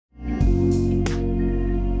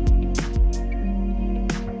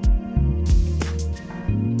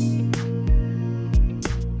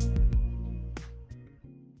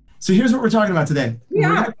So here's what we're talking about today. We're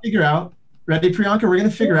going Yeah, to figure out, ready, Priyanka? We're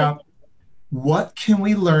going to figure out what can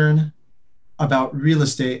we learn about real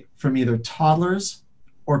estate from either toddlers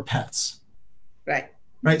or pets. right.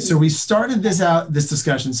 Right. So we started this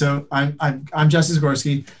discussion. So I'm Jesse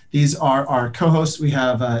Zagorski. These are our co-hosts. We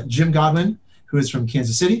have Jim Godwin, who is from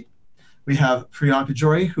Kansas City. We have Priyanka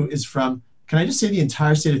Jory, who is from, can I just say the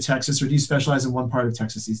entire state of Texas, or do you specialize in one part of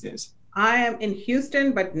Texas these days? I am in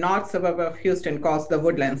Houston, but not suburb of Houston, called the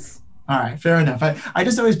Woodlands. All right, fair enough. I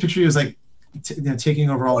just always picture you as like taking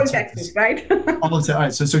over all Whole of Texas, Texas. right? All of Texas. All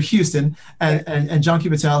right, so Houston and Janki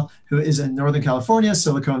Patel, who is in Northern California,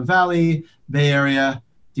 Silicon Valley, Bay Area.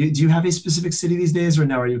 Do you have a specific city these days, or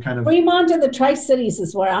no? Are you kind of Fremont and the Tri-Cities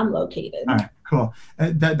is where I'm located. all right? Cool.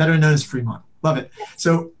 Better known as Fremont. Love it.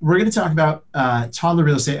 So we're going to talk about toddler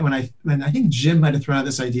real estate. And when I think Jim might have thrown out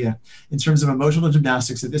this idea in terms of emotional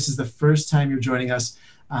gymnastics, that this is the first time you're joining us.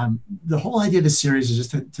 The whole idea of this series is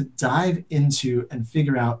just to dive into and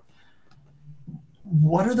figure out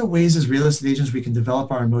what are the ways as real estate agents we can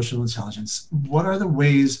develop our emotional intelligence? What are the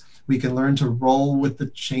ways we can learn to roll with the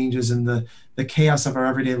changes and the chaos of our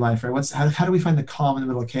everyday life, right? How do we find the calm in the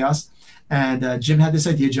middle of chaos? And Jim had this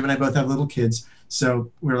idea. Jim and I both have little kids.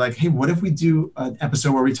 So we were like, hey, what if we do an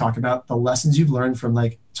episode where we talk about the lessons you've learned from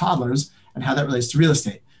like toddlers and how that relates to real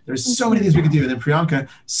estate? There's so many things we could do. And then Priyanka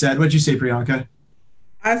said, what'd you say, Priyanka?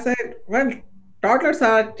 I said, well, toddlers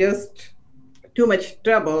are just too much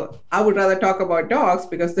trouble. I would rather talk about dogs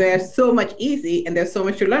because they're so much easy and there's so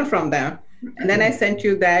much to learn from them. And then I sent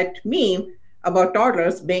you that meme about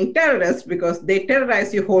toddlers being terrorists because they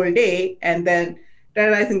terrorize you whole day and then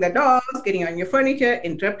terrorizing the dogs, getting on your furniture,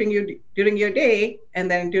 interrupting you during your day, and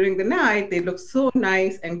then during the night, they look so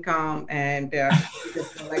nice and calm, and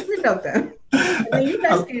just like we love them. And then you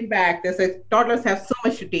guys came back. They said toddlers have so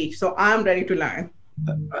much to teach, so I'm ready to learn.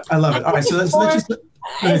 I love it. All right, so let's just go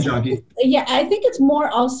ahead, Janki. Yeah, I think it's more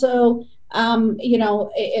also,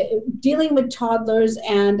 dealing with toddlers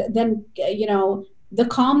and then, the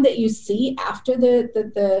calm that you see after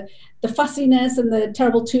the fussiness and the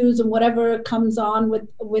terrible twos and whatever comes on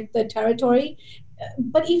with the territory.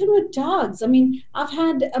 But even with dogs, I mean, I've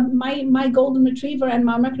had my golden retriever and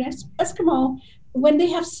my American Eskimo, when they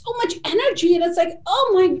have so much energy and it's like,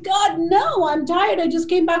 oh my God, no, I'm tired. I just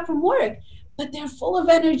came back from work. But they're full of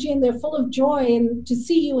energy and they're full of joy and to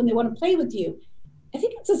see you and they want to play with you. I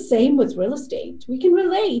think it's the same with real estate. We can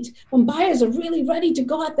relate when buyers are really ready to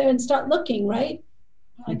go out there and start looking, right?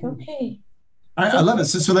 Like, okay. I love it.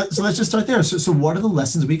 So let's just start there. So what are the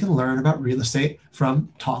lessons we can learn about real estate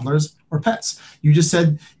from toddlers or pets? You just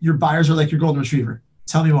said your buyers are like your golden retriever.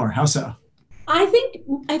 Tell me more. How so? I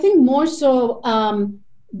think more so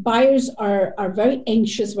buyers are very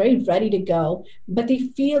anxious, very ready to go, but they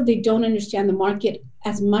feel they don't understand the market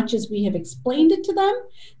as much as we have explained it to them.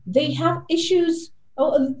 They have issues.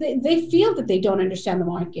 Oh, they feel that they don't understand the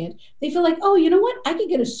market. They feel like, oh, you know what? I could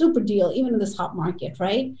get a super deal even in this hot market,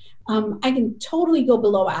 right? I can totally go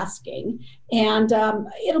below asking and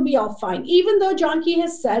it'll be all fine. Even though Janki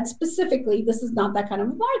has said specifically, this is not that kind of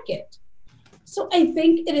a market. So I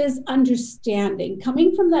think it is understanding,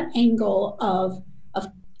 coming from that angle of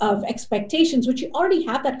expectations, which you already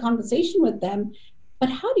had that conversation with them, but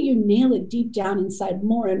how do you nail it deep down inside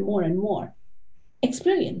more and more and more?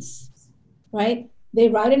 Experience, right? They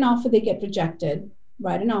write an offer, they get rejected,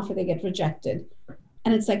 write an offer, they get rejected.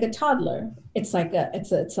 And it's like a toddler. It's like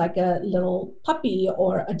a little puppy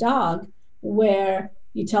or a dog where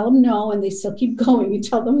you tell them no and they still keep going. You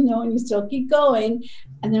tell them no and you still keep going.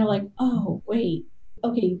 And they're like, oh, wait,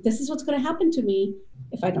 okay, this is what's going to happen to me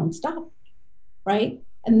if I don't stop, right?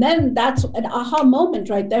 And then that's an aha moment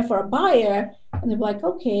right there for a buyer. And they're like,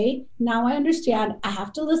 okay, now I understand. I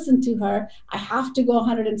have to listen to her. I have to go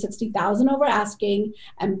 160,000 over asking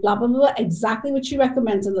and blah, blah, blah, exactly what she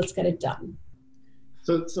recommends. And let's get it done.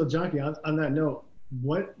 So Janki, on that note,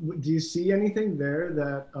 what do you see anything there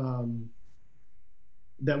that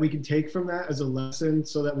that we can take from that as a lesson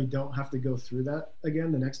so that we don't have to go through that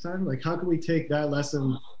again the next time? Like, how can we take that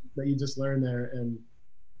lesson that you just learned there and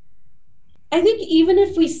I think even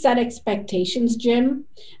if we set expectations, Jim,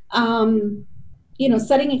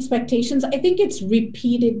 setting expectations, I think it's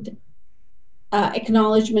repeated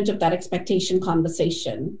acknowledgement of that expectation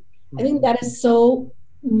conversation. I think that is so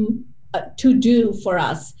to do for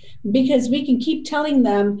us because we can keep telling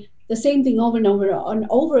them the same thing over and over and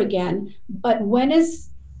over again. But when is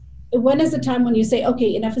the time when you say,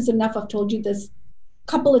 okay, enough is enough. I've told you this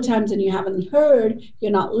a couple of times and you haven't heard,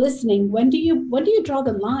 you're not listening. When do you draw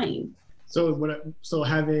the line? So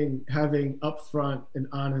having upfront and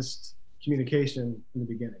honest communication in the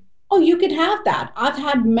beginning. Oh, you could have that. I've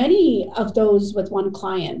had many of those with one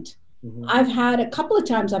client. I've had a couple of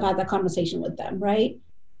times I've had that conversation with them, right?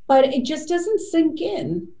 But it just doesn't sink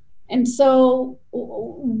in. And so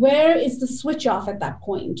where is the switch off at that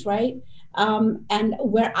point, right? And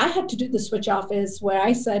where I had to do the switch off is where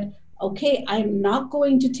I said, okay, I'm not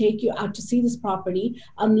going to take you out to see this property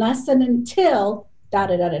unless and until da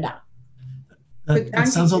da da da da. That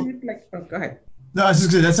sounds like, oh, go ahead. No, I was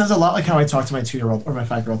just gonna say, that sounds a lot like how I talk to my 2-year-old or my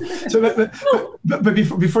 5-year-old. So, but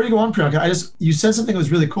before you go on, Priyanka, you said something that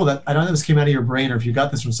was really cool that I don't know if this came out of your brain or if you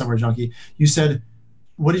got this from somewhere, Junkie. You said,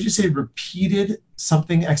 what did you say? Repeated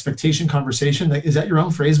something expectation conversation. Like, is that your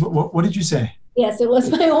own phrase? What did you say? Yes, it was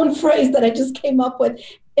my own phrase that I just came up with.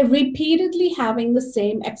 Repeatedly having the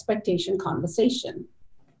same expectation conversation,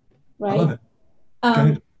 right? I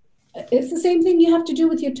love it. It's the same thing you have to do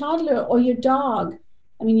with your toddler or your dog.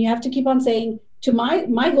 I mean, you have to keep on saying to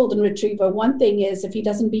my golden retriever, one thing is if he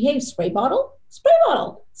doesn't behave, spray bottle, spray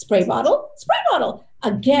bottle, spray bottle, spray bottle.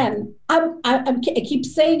 Again, I keep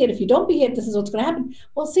saying it. If you don't behave, this is what's going to happen.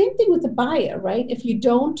 Well, same thing with the buyer, right? If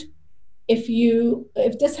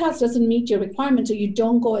this house doesn't meet your requirements or you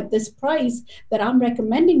don't go at this price that I'm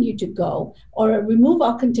recommending you to go, or remove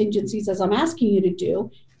all contingencies as I'm asking you to do,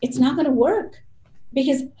 it's not going to work.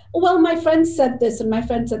 Because, well, my friend said this and my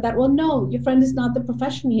friend said that. Well, no, your friend is not the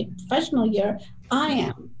professional here. I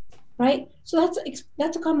am, right? So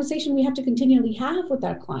that's a conversation we have to continually have with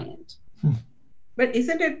our client. But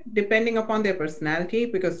isn't it depending upon their personality?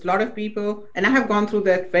 Because a lot of people, and I have gone through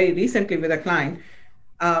that very recently with a client,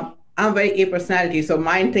 I'm very A personality. So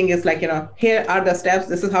my thing is like, here are the steps.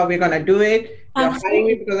 This is how we're going to do it. You're hiring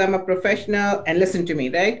me because I'm a professional and listen to me,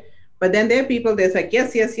 right? But then there are people, they're like,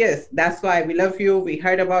 yes, yes, yes. That's why we love you. We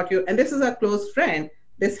heard about you. And this is a close friend.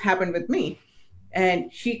 This happened with me.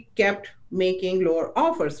 And she kept making lower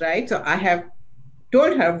offers, right? So I have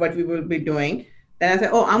told her what we will be doing. Then I said,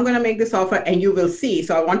 oh, I'm going to make this offer and you will see.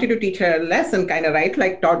 So I wanted to teach her a lesson, kind of, right?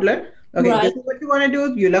 Like toddler. Okay, right. This is what you want to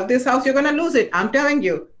do. You love this house. You're going to lose it. I'm telling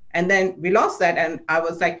you. And then we lost that. And I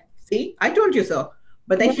was like, see, I told you so.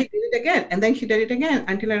 But then she did it again. And then she did it again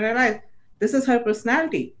until I realized this is her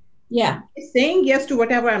personality. Yeah. Saying yes to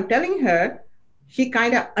whatever I'm telling her, she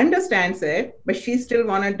kind of understands it, but she still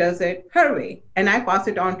does it her way. And I pass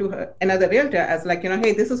it on to her, another realtor, as like,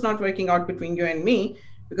 hey, this is not working out between you and me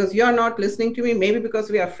because you're not listening to me, maybe because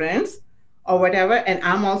we are friends or whatever. And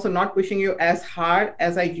I'm also not pushing you as hard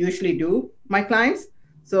as I usually do my clients.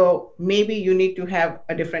 So maybe you need to have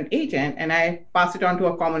a different agent. And I pass it on to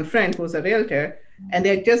a common friend who's a realtor, and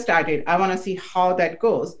they just started. I want to see how that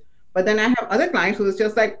goes. But then I have other clients who's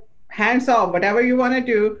just like, hands off, whatever you want to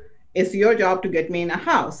do, it's your job to get me in a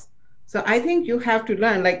house. So I think you have to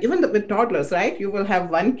learn, like even with toddlers, right? You will have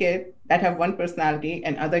one kid that have one personality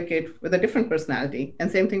and other kid with a different personality. And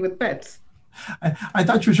same thing with pets. I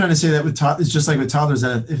thought you were trying to say that with toddlers, just like with toddlers,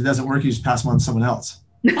 that if it doesn't work, you just pass them on to someone else.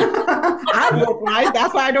 I would, right?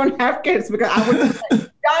 That's why I don't have kids, because I would be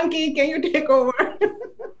like, Donkey, can you take over?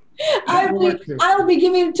 I'll be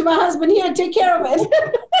giving it to my husband here, take care of it.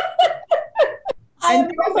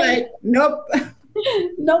 And he was like, nope.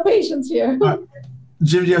 No patience here.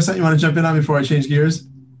 Jim, do you have something you want to jump in on before I change gears?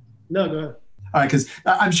 No, go ahead. All right, because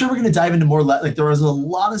I'm sure we're going to dive into more, like there was a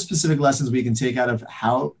lot of specific lessons we can take out of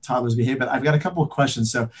how toddlers behave, but I've got a couple of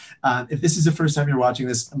questions. So if this is the first time you're watching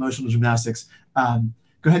this Emotional Gymnastics,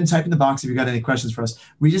 go ahead and type in the box if you've got any questions for us.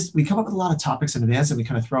 We come up with a lot of topics in advance and we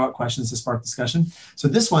kind of throw out questions to spark discussion. So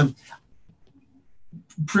this one,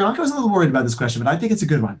 Priyanka was a little worried about this question, but I think it's a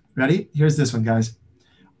good one. Ready? Here's this one, guys.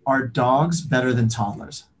 Are dogs better than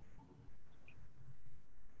toddlers?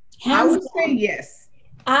 I would say yes.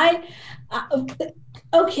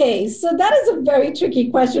 Okay, so that is a very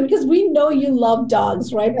tricky question because we know you love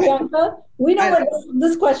dogs, right, Priyanka? We know where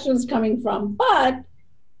this question is coming from, but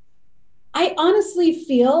I honestly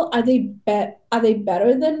feel, are they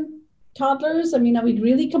better than toddlers? I mean, are we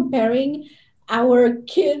really comparing our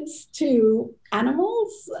kids to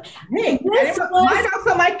animals? Hey, my dogs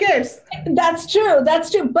are my kids. That's true.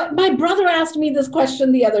 But my brother asked me this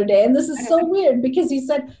question the other day, and this is so weird because he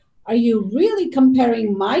said, are you really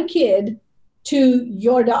comparing my kid to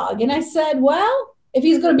your dog? And I said, well, if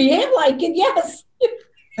he's going to behave like it, yes.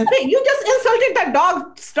 Hey, you just insulted that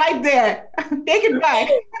dog Stripe there. Take it back.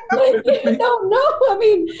 No. I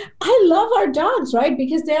mean, I love our dogs, right?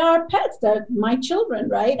 Because they are pets. They're my children,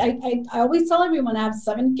 right? I always tell everyone I have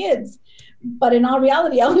 7 kids. But in all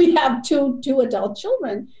reality, I only have two adult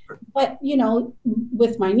children. But,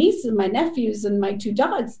 with my nieces and my nephews and my 2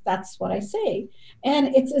 dogs, that's what I say.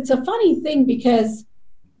 And it's a funny thing because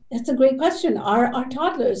it's a great question. Are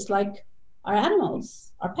toddlers like our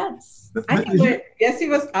animals, our pets. I think what Jesse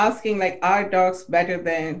was asking, like, are dogs better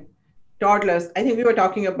than toddlers? I think we were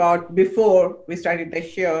talking about before we started the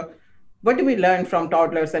show. What do we learn from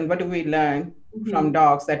toddlers and what do we learn from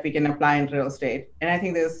dogs that we can apply in real estate? And I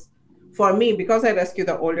think this, for me, because I rescue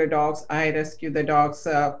the older dogs, I rescue the dogs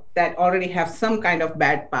that already have some kind of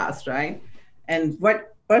bad past, right? And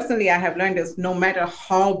what personally I have learned is no matter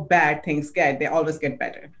how bad things get, they always get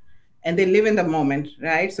better. And they live in the moment,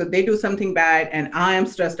 right? So they do something bad and I am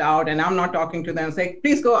stressed out and I'm not talking to them, say,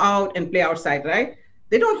 please go out and play outside, right?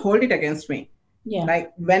 They don't hold it against me. Yeah.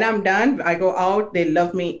 Like when I'm done, I go out, they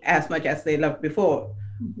love me as much as they loved before.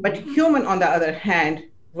 But human, on the other hand,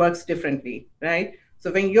 works differently, right?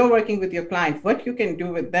 So when you're working with your client, what you can do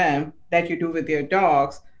with them that you do with your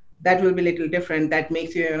dogs, that will be a little different. That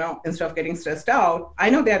makes you, instead of getting stressed out, I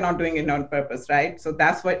know they're not doing it on purpose, right? So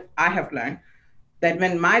that's what I have learned, that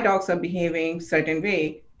when my dogs are behaving certain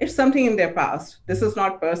way, it's something in their past. This is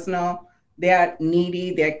not personal. They are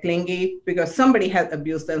needy, they're clingy because somebody has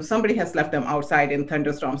abused them, somebody has left them outside in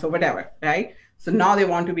thunderstorms or whatever, right? So now they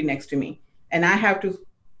want to be next to me. And I have to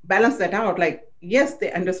balance that out. Like, yes,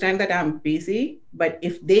 they understand that I'm busy, but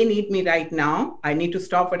if they need me right now, I need to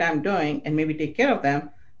stop what I'm doing and maybe take care of them.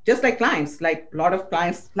 Just like clients, like a lot of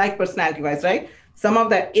clients, like personality wise, right? Some of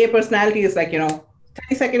the A personality is like,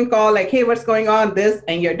 30-second call, like, hey, what's going on, this,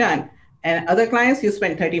 and you're done. And other clients, you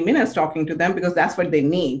spend 30 minutes talking to them because that's what they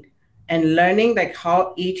need. And learning like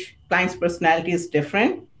how each client's personality is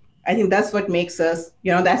different. I think that's what makes us,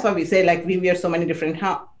 that's why we say like we wear so many different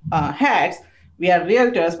hats. We are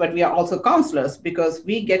realtors, but we are also counselors because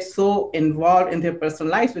we get so involved in their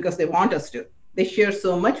personal lives because they want us to. They share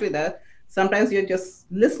so much with us. Sometimes you're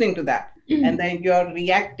just listening to that and then you're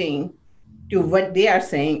reacting to what they are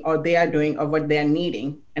saying or they are doing or what they are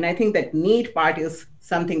needing. And I think that need part is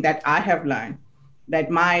something that I have learned, that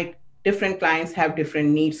my different clients have different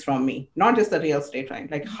needs from me, not just the real estate, right?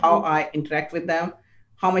 Like how I interact with them,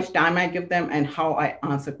 how much time I give them, and how I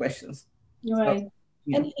answer questions. Right. So,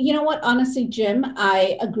 and you know what, honestly, Jim,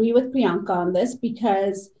 I agree with Priyanka on this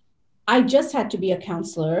because I just had to be a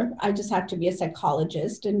counselor. I just had to be a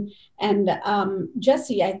psychologist. And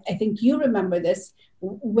Jesse, I think you remember this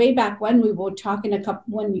way back when we were talking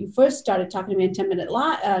when you first started talking to me in 10-minute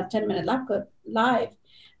live.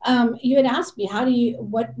 You had asked me,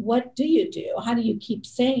 what do you do? How do you keep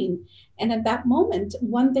sane? And at that moment,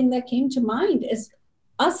 one thing that came to mind is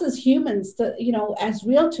us as humans, as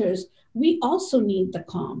realtors, we also need the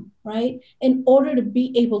calm, right? In order to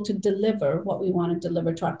be able to deliver what we want to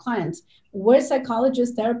deliver to our clients. We're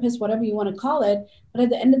psychologists, therapists, whatever you want to call it. But at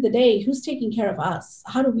the end of the day, who's taking care of us?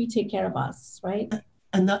 How do we take care of us, right?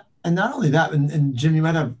 And not only that, and Jim, you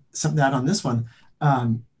might have something to add on this one.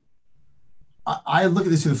 I look at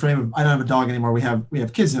this through the frame of, I don't have a dog anymore. We have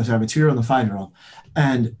kids now, so I have a 2-year-old and a 5-year-old.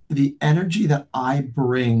 And the energy that I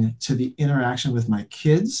bring to the interaction with my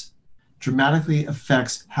kids dramatically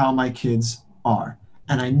affects how my kids are.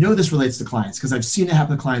 And I know this relates to clients because I've seen it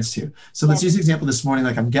happen to clients too. So let's use an example this morning.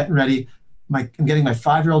 Like I'm getting ready, I'm getting my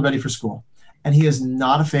 5-year-old ready for school. And he is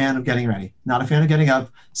not a fan of getting ready, not a fan of getting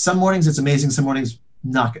up. Some mornings it's amazing, some mornings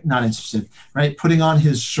not interested, right? Putting on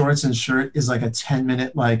his shorts and shirt is like a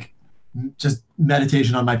 10-minute, like just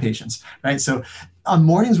meditation on my patience, right? So on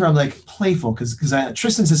mornings where I'm like playful, because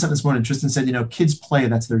Tristan said something this morning. Tristan said, kids play,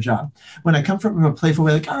 that's their job. When I come from a playful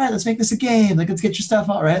way, like, all right, let's make this a game. Like, let's get your stuff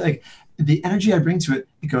out, right? Like the energy I bring to it,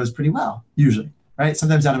 it goes pretty well, usually, right?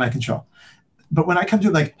 Sometimes out of my control. But when I come to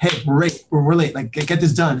it like, hey, we're late, like get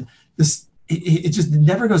this done, it just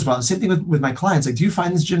never goes well. The same thing with my clients. Like, do you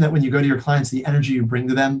find this, Jim, that when you go to your clients, the energy you bring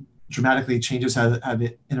to them dramatically changes how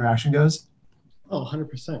the interaction goes? Oh,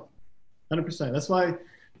 100%. 100%. That's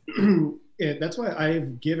why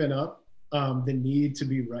I've given up the need to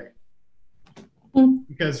be right.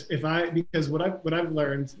 Because what I've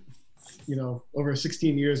learned, over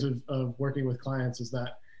 16 years of working with clients is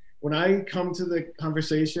that when I come to the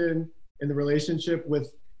conversation and the relationship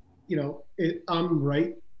with, I'm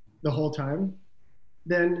right the whole time,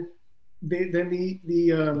 then the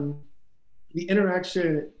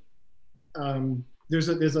interaction, there's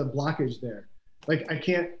a blockage there. Like I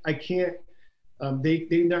can't,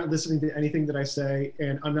 they're not listening to anything that I say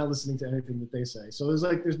and I'm not listening to anything that they say. So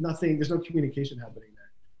there's no communication happening there.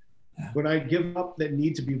 Yeah. When I give up that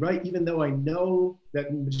need to be right, even though I know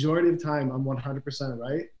that majority of the time I'm 100%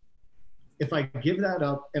 right, if I give that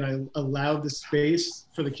up and I allow the space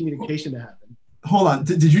for the communication to happen. Hold on,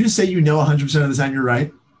 did you just say 100% of the time you're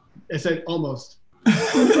right? I said almost.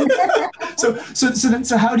 So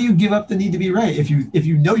how do you give up the need to be right if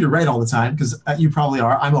you know you're right all the time? Because you probably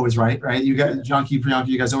are. I'm always right? You guys, Janki, Priyanka,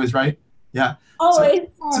 you guys always right? Yeah. So, Always.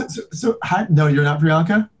 no, you're not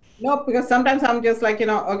Priyanka? No, because sometimes I'm just like,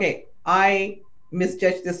 okay, I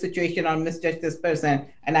misjudged this situation or misjudged this person,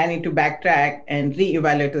 and I need to backtrack and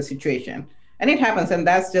reevaluate the situation. And it happens, and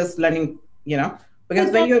that's just learning,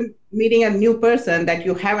 because when you're meeting a new person that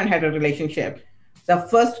you haven't had a relationship, the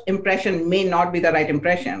first impression may not be the right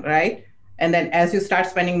impression, right? And then as you start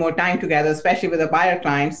spending more time together, especially with the buyer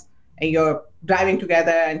clients, and you're driving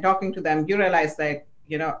together and talking to them, you realize that,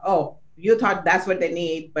 oh, you thought that's what they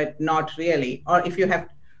need, but not really. Or if you have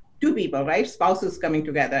two people, right, spouses coming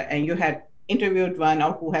together, and you had interviewed one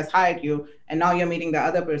or who has hired you, and now you're meeting the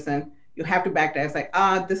other person, you have to backtrack. It's like,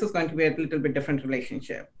 this is going to be a little bit different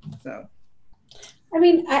relationship. So I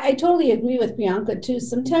mean, I totally agree with Priyanka too.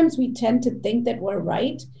 Sometimes we tend to think that we're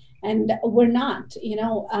right and we're not,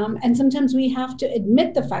 and sometimes we have to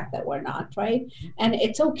admit the fact that we're not, right? And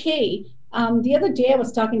it's okay. The other day I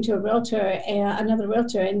was talking to a realtor, another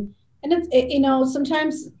realtor, and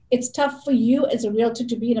sometimes it's tough for you as a realtor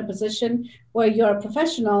to be in a position where you're a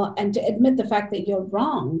professional and to admit the fact that you're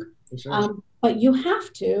wrong. Sure. But you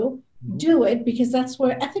have to do it because that's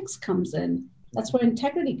where ethics comes in. That's where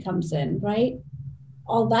integrity comes in, right?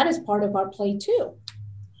 All that is part of our play too.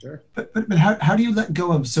 Sure. But how do you let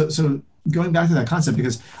go of, so going back to that concept,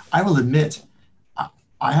 because I will admit,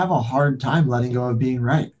 I have a hard time letting go of being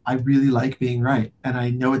right. I really like being right. And I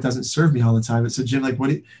know it doesn't serve me all the time. But so Jim, like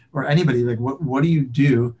or anybody, like what do you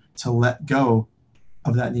do to let go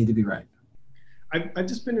of that need to be right? I've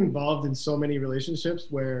just been involved in so many relationships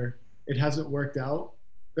where it hasn't worked out,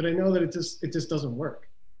 that I know that it just doesn't work.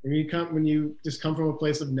 When you just come from a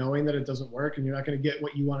place of knowing that it doesn't work and you're not going to get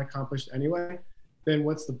what you want accomplished anyway, then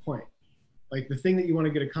what's the point? Like, the thing that you want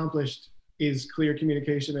to get accomplished is clear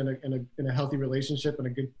communication and a healthy relationship and a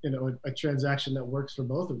good, a transaction that works for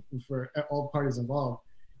for all parties involved.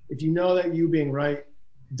 If you know that you being right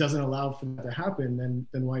doesn't allow for that to happen,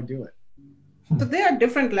 then why do it? So there are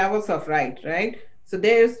different levels of right? So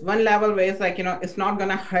there's one level where it's like, it's not going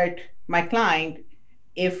to hurt my client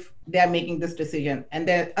if they're making this decision. And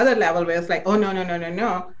there's other level where it's like, oh,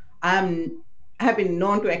 no. I have been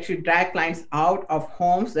known to actually drag clients out of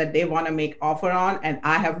homes that they want to make offer on. And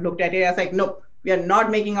I have looked at it as like, nope, we are not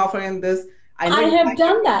making offer in this. I have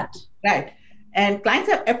done that. Right. And clients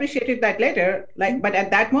have appreciated that later. But at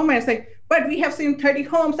that moment, it's like, but we have seen 30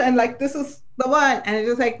 homes and like, this is the one. And it's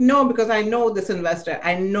just like, no, because I know this investor.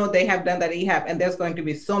 I know they have done the rehab and there's going to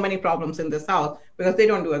be so many problems in this house because they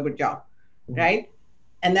don't do a good job. Mm-hmm. Right.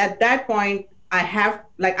 And at that point,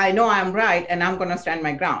 I know I'm right and I'm going to stand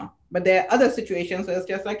my ground. But there are other situations where it's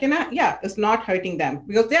just like, it's not hurting them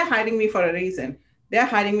because they're hiring me for a reason. They're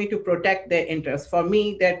hiring me to protect their interests. For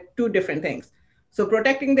me, they're two different things. So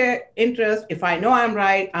protecting their interest, if I know I'm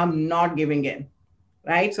right, I'm not giving in,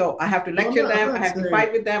 right? So I have to lecture them. I have to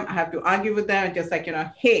fight with them. I have to argue with them. Just like,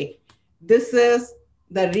 hey, this is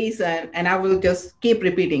the reason. And I will just keep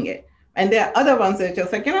repeating it. And there are other ones that are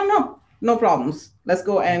just like, no problems. Let's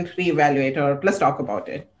go and reevaluate or let's talk about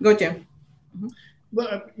it. Go, Jim. Mm-hmm.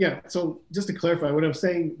 Well, yeah. So just to clarify, what I'm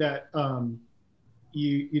saying that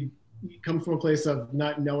you come from a place of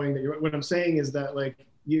not knowing that what I'm saying is that like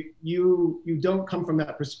you don't come from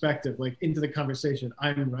that perspective, like into the conversation,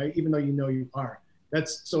 I'm right, even though you know you are.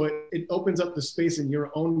 That's so it opens up the space in your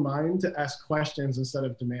own mind to ask questions instead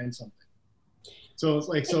of demand something. So it's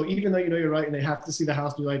like, so even though you know you're right and they have to see the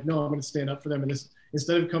house, be like, no, I'm going to stand up for them. And this,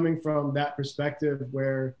 instead of coming from that perspective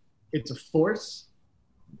where it's a force,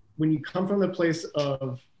 when you come from the place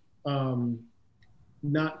of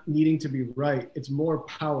not needing to be right, it's more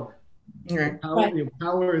power. Right.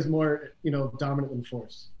 Power is more, dominant than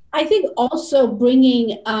force. I think also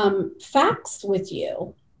bringing facts with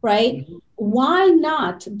you, right? Mm-hmm. Why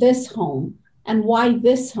not this home and why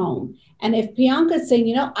this home? And if Priyanka is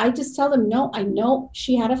saying, I just tell them, no, I know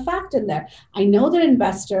she had a fact in there. I know they're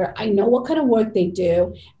investor. I know what kind of work they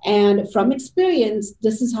do. And from experience,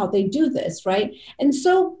 this is how they do this, right? And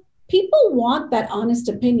so people want that honest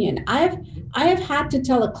opinion. I have had to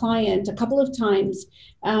tell a client a couple of times,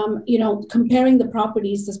 comparing the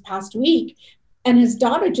properties this past week, and his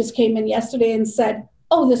daughter just came in yesterday and said,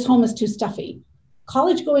 oh, this home is too stuffy.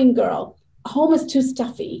 College-going girl, home is too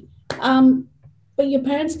stuffy. But your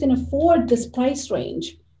parents can afford this price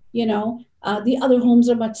range. The other homes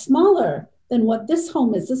are much smaller than what this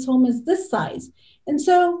home is. This home is this size. And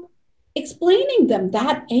so explaining them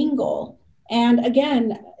that angle, and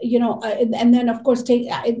again, and then of course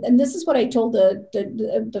and this is what I told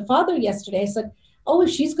the father yesterday. I said, oh, if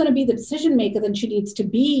she's going to be the decision maker, then she needs to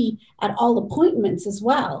be at all appointments as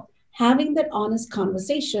well. Having that honest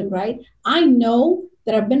conversation, right? I know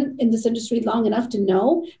that I've been in this industry long enough to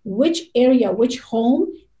know which area, which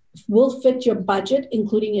home will fit your budget,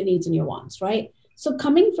 including your needs and your wants, right? So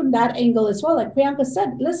coming from that angle as well, like Priyanka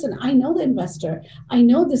said, listen, I know the investor. I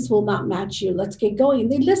know this will not match you. Let's get going.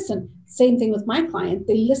 And they listen. Same thing with my client.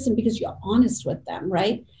 They listen because you're honest with them,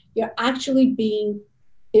 right? You're actually being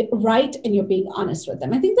right and you're being honest with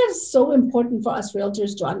them. I think that's so important for us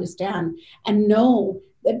realtors to understand and know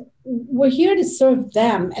that we're here to serve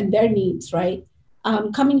them and their needs, right?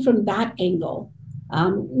 Coming from that angle,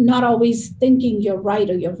 not always thinking you're right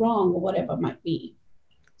or you're wrong or whatever it might be.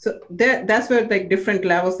 So that's where like different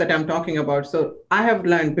levels that I'm talking about. So I have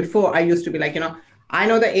learned before, I used to be like, I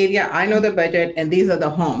know the area, I know the budget, and these are the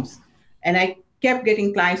homes. And I kept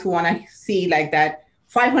getting clients who want to see like that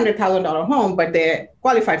 $500,000 home, but they're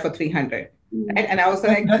qualified for 300. Right? And I was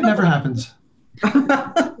like, that never happens.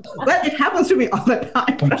 Well, it happens to me all the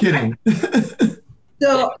time. I'm kidding.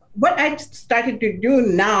 So what I started to do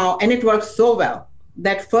now, and it works so well,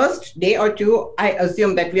 that first day or two, I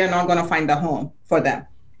assume that we are not going to find the home for them.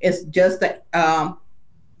 It's just the,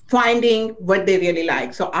 finding what they really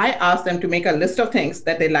like. So I ask them to make a list of things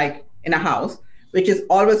that they like in a house, which is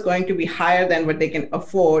always going to be higher than what they can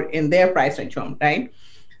afford in their price range home, right?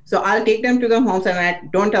 So I'll take them to the homes and I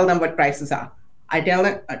don't tell them what prices are. I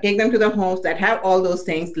take them to the homes that have all those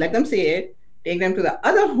things, let them see it, take them to the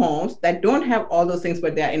other homes that don't have all those things,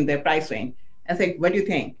 but they're in their price range, and say, what do you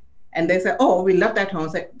think? And they say, oh, we love that home.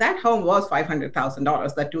 Say, that home was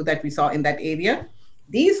 $500,000, the two that we saw in that area.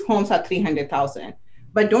 These homes are $300,000,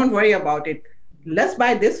 but don't worry about it. Let's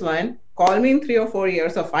buy this one. Call me in 3 or 4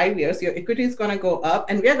 years or 5 years. Your equity is going to go up,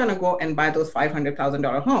 and we're going to go and buy those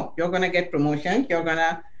 $500,000 home. You're going to get promotion. You're going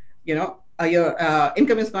to, your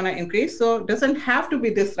income is going to increase. So it doesn't have to be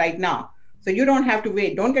this right now. So you don't have to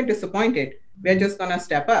wait. Don't get disappointed. We're just going to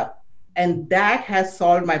step up. And that has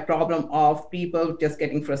solved my problem of people just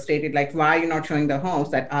getting frustrated. Like, why are you not showing the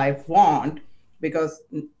homes that I want? Because,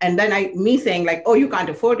 and then me saying like, oh, you can't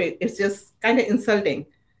afford it. It's just kind of insulting,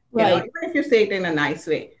 right? Even if you say it in a nice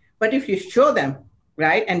way. But if you show them,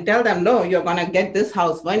 right, and tell them, no, you're going to get this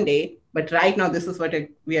house one day, but right now this is what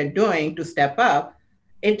we are doing to step up,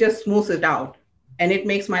 it just smooths it out. And it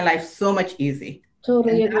makes my life so much easy.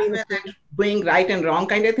 Totally agree with that. Being right and wrong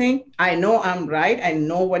kind of thing. I know I'm right. I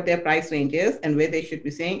know what their price range is and where they should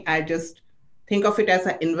be saying. I just think of it as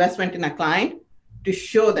an investment in a client to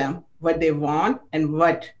show them what they want and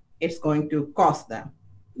what it's going to cost them.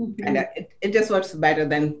 Mm-hmm. And it just works better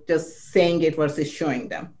than just saying it versus showing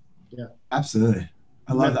them. Yeah, absolutely.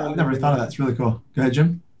 I love that. I've never thought of that. It's really cool. Go ahead,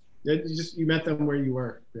 Jim. You met them where you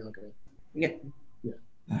were. Yeah.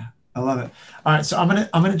 I love it. All right, so I'm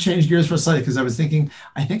gonna change gears for a second because I was thinking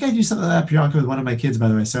I think I do something like that, Priyanka, with one of my kids, by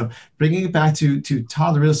the way. So bringing it back to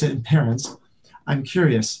toddler real estate and parents, I'm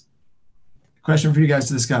curious. Question for you guys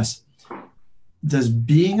to discuss: does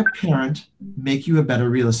being a parent make you a better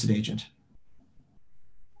real estate agent?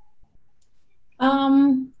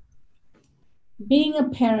 Being a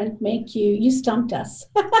parent make you stumped us.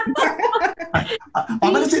 I'm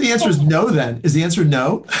going to say the answer is no then. Is the answer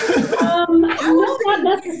no? No, not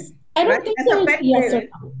necessarily. I don't think there's yes or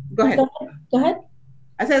no. Go ahead. Go ahead.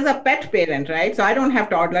 I said as a pet parent, right? So I don't have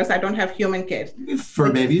toddlers. I don't have human kids.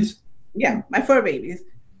 Fur babies? Yeah, my fur babies.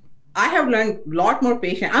 I have learned a lot more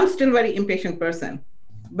patience. I'm still a very impatient person.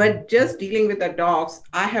 But just dealing with the dogs,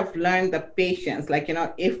 I have learned the patience. Like,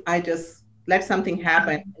 if I just let something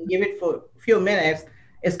happen and give it for a few minutes,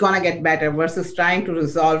 it's going to get better versus trying to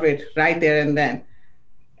resolve it right there and then.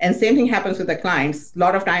 And same thing happens with the clients. A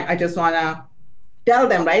lot of time I just want to tell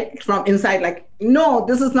them right from inside, like, no,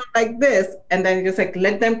 this is not like this. And then just like,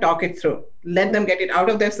 let them talk it through. Let them get it out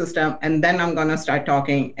of their system. And then I'm going to start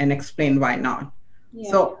talking and explain why not. Yeah.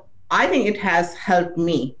 So I think it has helped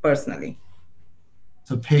me personally.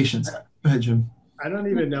 So patience. Go ahead, Jim. I don't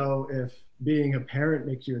even know if being a parent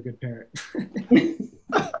makes you a good parent.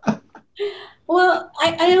 Well,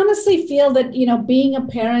 I honestly feel that, being a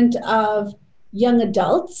parent of young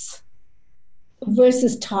adults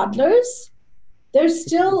versus toddlers, there's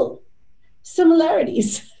still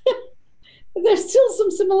similarities. There's still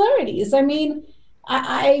some similarities. I mean,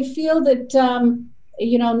 I feel that,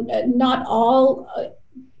 not all,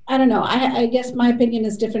 I don't know. I guess my opinion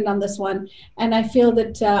is different on this one. And I feel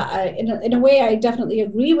that in a way, I definitely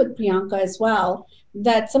agree with Priyanka as well,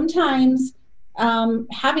 that sometimes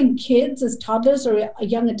having kids as toddlers or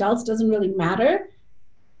young adults doesn't really matter.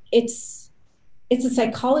 It's the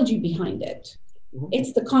psychology behind it. Mm-hmm.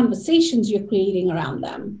 It's the conversations you're creating around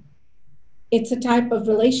them. It's a type of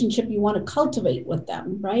relationship you want to cultivate with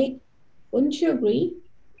them, right? Wouldn't you agree?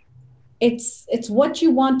 It's what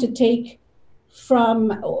you want to take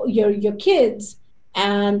from your kids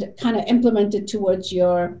and kind of implement it towards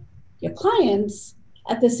your clients,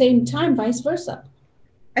 at the same time, vice versa.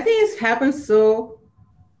 I think it happens so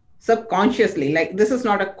subconsciously. Like this is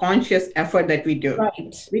not a conscious effort that we do.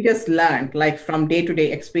 Right. We just learn like from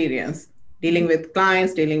day-to-day experience, dealing with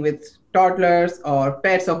clients, dealing with toddlers or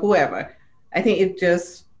pets or whoever. I think it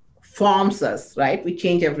just forms us, right? We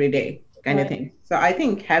change every day kind of Right. thing. So I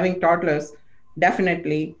think having toddlers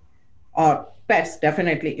definitely or pets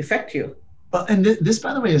definitely affect you. Well, and this,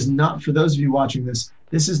 by the way, is not, for those of you watching this,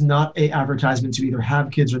 this is not a advertisement to either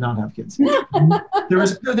have kids or not have kids.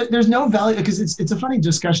 There's no value, because it's a funny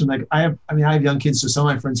discussion. Like I have young kids, so some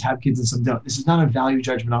of my friends have kids and some don't. This is not a value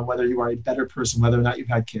judgment on whether you are a better person, whether or not you've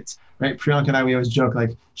had kids, right? Priyanka and I, we always joke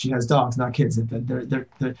like she has dogs, not kids. They're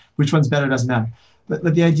which one's better doesn't matter.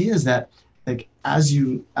 But the idea is that like as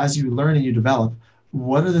you learn and you develop,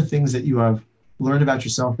 what are the things that you have learned about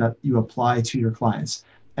yourself that you apply to your clients?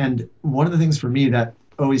 And one of the things for me that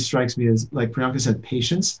always strikes me is, like Priyanka said,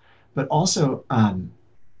 patience, but also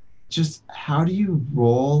just how do you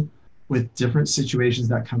roll with different situations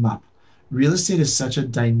that come up? Real estate is such a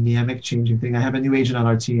dynamic, changing thing. I have a new agent on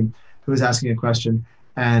our team who was asking a question,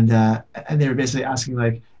 and they were basically asking,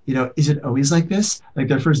 like, is it always like this? Like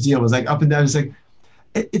their first deal was like up and down. It's like,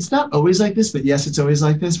 it's not always like this, but yes, it's always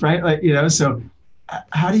like this, right? Like, so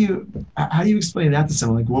how do you explain that to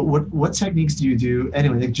someone? Like what techniques do you do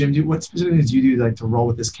anyway? Like Jim, what specific things do you do like to roll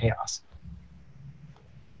with this chaos?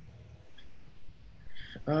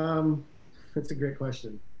 That's a great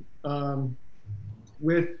question.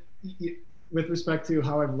 With respect to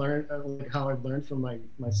how I've learned from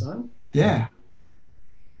my son. Yeah,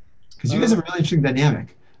 because you guys have a really interesting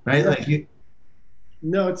dynamic, right? Yeah. Like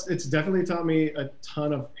No, it's definitely taught me a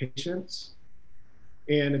ton of patience,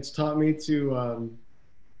 and it's taught me to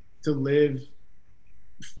live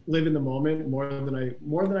in the moment more than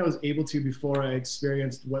I was able to before I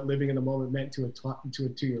experienced what living in the moment meant to a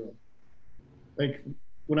 2-year-old. Like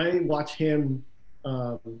when I watch him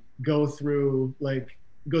go through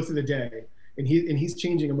the day, and he's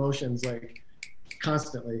changing emotions like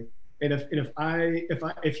constantly. And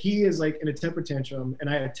if he is like in a temper tantrum and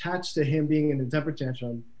I attach to him being in a temper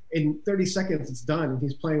tantrum, in 30 seconds it's done and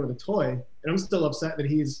he's playing with a toy and I'm still upset that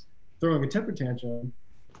he's throwing a temper tantrum.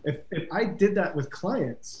 If I did that with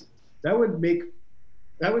clients, that would make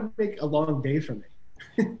a long day for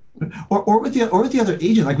me. or with the other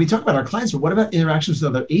agent. Like we talk about our clients, but what about interactions with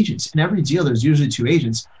other agents? In every deal, there's usually two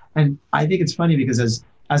agents. And I think it's funny because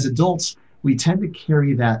as adults, we tend to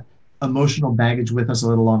carry that emotional baggage with us a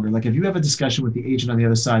little longer. Like if you have a discussion with the agent on the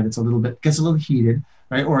other side that's gets a little heated,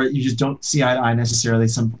 right? Or you just don't see eye to eye necessarily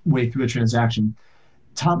some way through a transaction.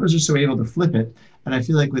 Toddlers are so able to flip it. And I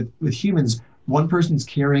feel like with humans, one person's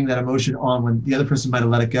carrying that emotion on when the other person might have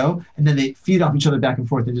let it go. And then they feed off each other back and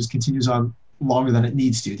forth and just continues on longer than it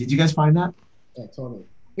needs to. Did you guys find that? Yeah, totally.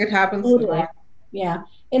 It happens. Totally. Yeah.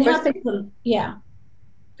 It happens. Yeah.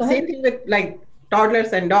 Same thing with like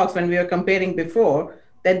toddlers and dogs when we were comparing before,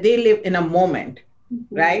 that they live in a moment,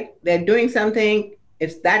 right? They're doing something,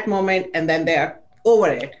 it's that moment, and then they're over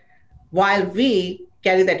it. While we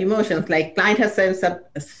carry that emotions, like client has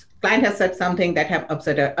said something that have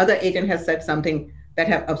upset her, other agent has said something that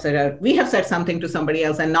have upset her. We have said something to somebody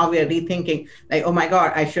else, and now we are rethinking, like, oh my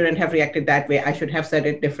God, I shouldn't have reacted that way. I should have said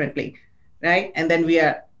it differently, right? And then we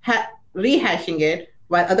are rehashing it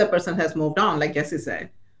while other person has moved on, like Jesse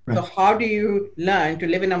said. Right. So how do you learn to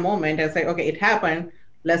live in a moment and say, okay, it happened,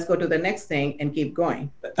 let's go to the next thing and keep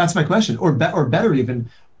going? That's my question. Or better even,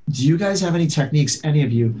 do you guys have any techniques, any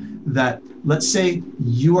of you, that let's say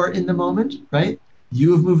you are in the moment, right?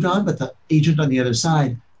 You have moved on, but the agent on the other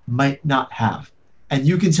side might not have. And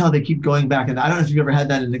you can tell they keep going back. And I don't know if you've ever had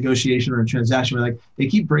that in a negotiation or a transaction where like they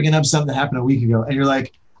keep bringing up something that happened a week ago. And you're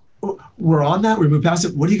like, oh, we're on that, we moved past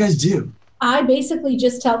it. What do you guys do? I basically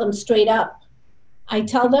just tell them straight up. I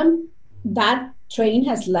tell them that train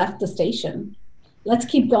has left the station. Let's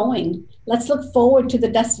keep going. Let's look forward to the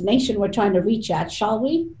destination we're trying to reach at, shall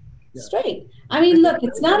we? Yeah. Straight. I mean, look,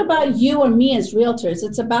 it's not about you or me as realtors.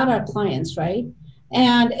 It's about our clients, right?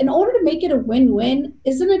 And in order to make it a win-win,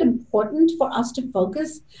 isn't it important for us to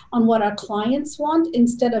focus on what our clients want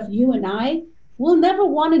instead of you and I? We'll never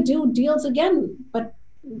want to do deals again, but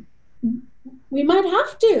we might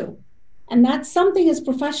have to. And that's something as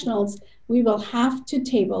professionals we will have to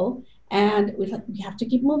table, and we have to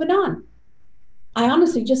keep moving on. I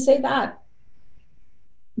honestly just say that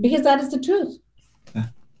because that is the truth.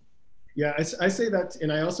 Yeah, I say that,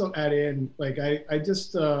 and I also add in, like, I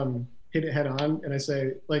just hit it head on, and I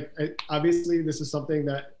say, like, obviously this is something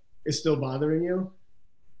that is still bothering you.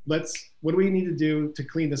 What do we need to do to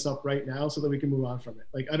clean this up right now so that we can move on from it?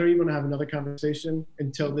 Like, I don't even want to have another conversation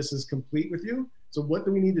until this is complete with you. So what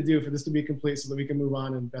do we need to do for this to be complete so that we can move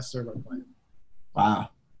on and best serve our client? Wow.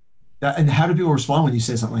 And how do people respond when you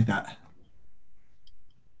say something like that?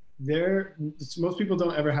 Most people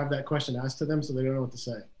don't ever have that question asked to them, so they don't know what to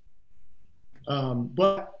say.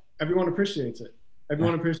 But everyone appreciates it.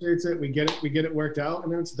 Everyone appreciates it. We get it worked out,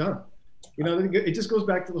 and then it's done. You know, it just goes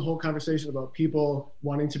back to the whole conversation about people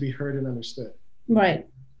wanting to be heard and understood. Right.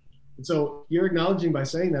 And so you're acknowledging by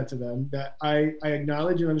saying that to them that I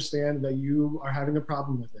acknowledge and understand that you are having a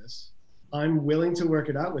problem with this. I'm willing to work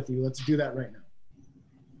it out with you. Let's do that right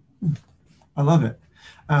now. I love it.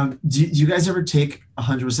 Do you guys ever take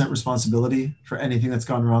 100% responsibility for anything that's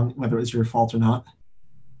gone wrong, whether it's your fault or not?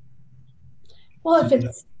 Well, if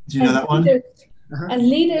it's, do you know that one? As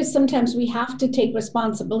leaders, sometimes we have to take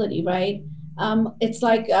responsibility, right? It's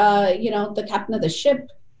like, the captain of the ship,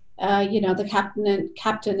 the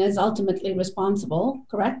captain is ultimately responsible,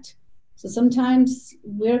 correct? So sometimes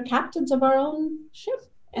we're captains of our own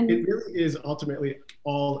ship. And it really is ultimately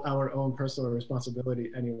all our own personal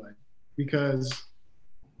responsibility anyway, because,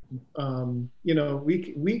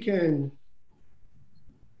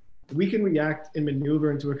 we can react and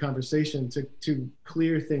maneuver into a conversation to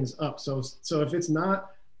clear things up. So if it's not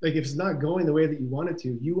going the way that you want it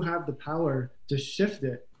to, you have the power to shift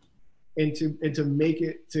it and to make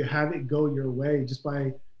it, to have it go your way just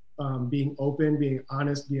by being open, being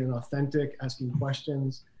honest, being authentic, asking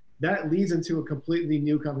questions. That leads into a completely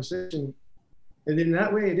new conversation. And in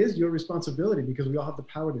that way, it is your responsibility because we all have the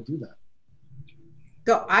power to do that.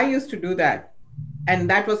 So I used to do that. And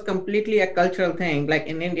that was completely a cultural thing. Like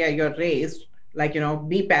in India, you're raised,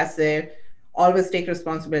 be passive, always take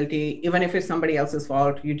responsibility. Even if it's somebody else's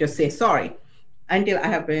fault, you just say sorry. Until I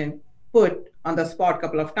have been put on the spot a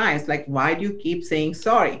couple of times, like, why do you keep saying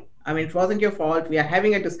sorry? I mean, it wasn't your fault. We are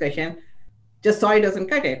having a discussion. Just sorry doesn't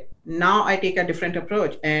cut it. Now I take a different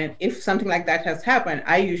approach. And if something like that has happened,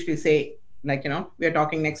 I usually say, we are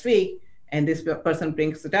talking next week, and this person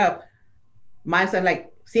brings it up. Myself,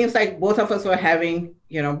 seems like both of us were having,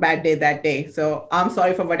 bad day that day. So I'm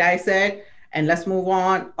sorry for what I said, and let's move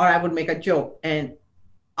on. Or I would make a joke. And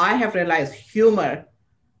I have realized humor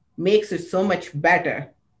makes it so much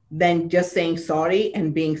better than just saying sorry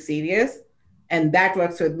and being serious. And that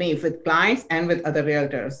works with me, with clients and with other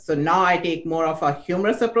realtors. So now I take more of a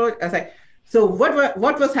humorous approach. I was like, so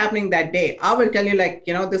what was happening that day? I will tell you,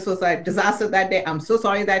 this was a disaster that day. I'm so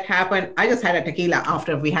sorry that happened. I just had a tequila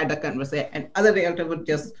after we had the conversation, and other realtor would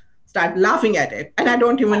just start laughing at it. And I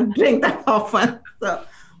don't even drink that often. So,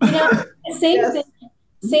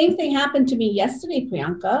 same thing happened to me yesterday,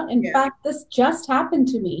 Priyanka. In fact, this just happened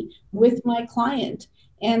to me with my client.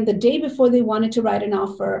 And the day before they wanted to write an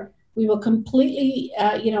offer, we were completely,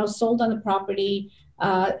 sold on the property.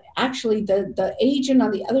 Actually, the agent on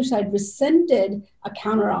the other side rescinded a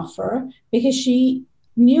counteroffer because she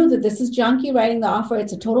knew that this is Janki writing the offer.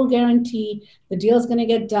 It's a total guarantee. The deal is going to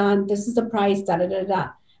get done. This is the price,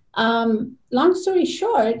 Long story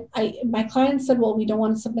short, my client said, well, we don't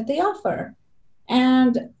want to submit the offer.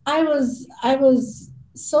 And I was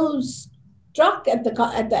so struck at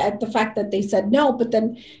the fact that they said no, but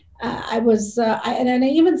then I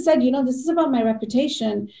even said, this is about my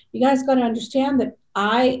reputation. You guys got to understand that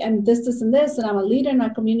I am this, and this, and I'm a leader in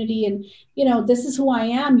our community. And, this is who I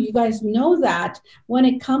am. You guys know that when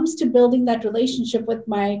it comes to building that relationship with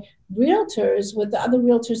my realtors, with the other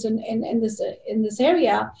realtors in this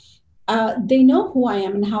area, they know who I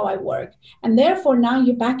am and how I work. And therefore, now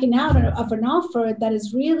you're backing out of an offer that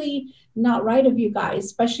is really not right of you guys,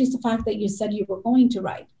 especially the fact that you said you were going to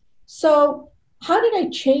write. So how did I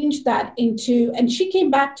change that into, and she came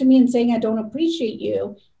back to me and saying, I don't appreciate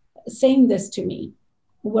you saying this to me.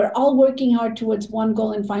 We're all working hard towards one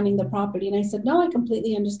goal and finding the property. And I said, no, I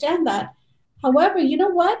completely understand that. However, you know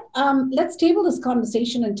what? Let's table this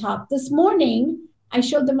conversation and talk. This morning, I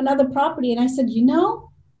showed them another property and I said,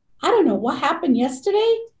 I don't know what happened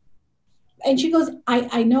yesterday. And she goes,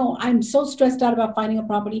 I know, I'm so stressed out about finding a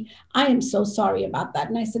property. I am so sorry about that.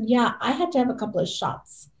 And I said, yeah, I had to have a couple of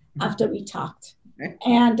shots after we talked.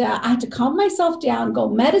 And I had to calm myself down, go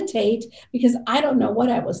meditate, because I don't know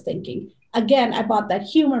what I was thinking. Again, I brought that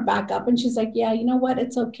humor back up and she's like, yeah, you know what?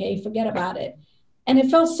 It's okay. Forget about it. And it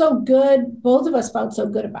felt so good. Both of us felt so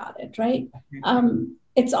good about it, right?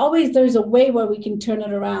 It's always, there's a way where we can turn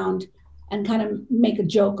it around and kind of make a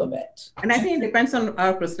joke of it. And I think it depends on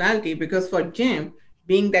our personality, because for Jim,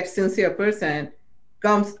 being that sincere person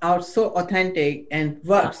comes out so authentic and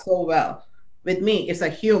works so well. With me, it's a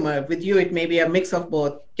humor. With you, it may be a mix of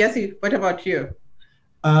both. Jesse, what about you?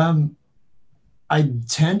 I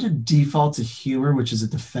tend to default to humor, which is a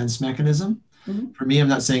defense mechanism. For me, I'm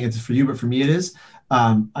not saying it's for you, but for me it is.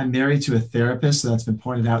 I'm married to a therapist, so that's been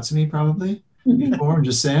pointed out to me probably before, I'm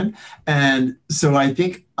just saying. And so I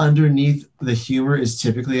think underneath the humor is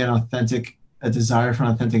typically a desire for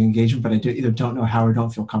an authentic engagement, but I either don't know how or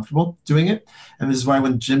don't feel comfortable doing it. And this is why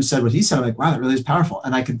when Jim said what he said, I'm like, wow, that really is powerful.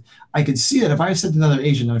 And I could see it if I said to another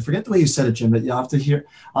Asian, and I forget the way you said it, Jim, but I'll have to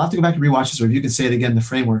go back and rewatch this, or if you could say it again, the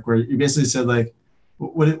framework, where you basically said like,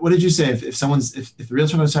 what did you say? If the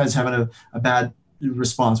realtor on the other side is having a bad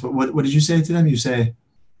response, what did you say to them? You say,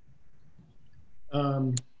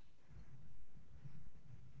 I'm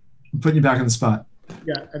putting you back on the spot.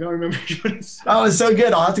 Yeah, I don't remember what it said. Oh, it's so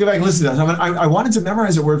good. I'll have to go back and listen to that. I wanted to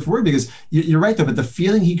memorize it word for word because you're right though. But the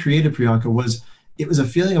feeling he created, Priyanka, was a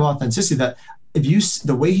feeling of authenticity that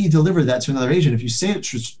the way he delivered that to another Asian, if you say it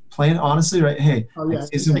just plain honestly, right? Hey, I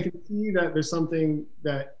can see that there's something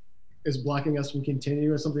that is blocking us from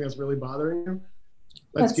continuing, or something that's really bothering you.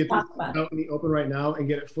 Let's get this out in the open right now and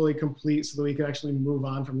get it fully complete so that we can actually move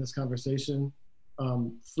on from this conversation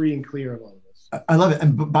free and clear of all of this. I love it.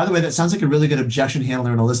 And by the way, that sounds like a really good objection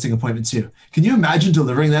handler in a listing appointment too. Can you imagine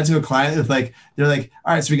delivering that to a client if they're like,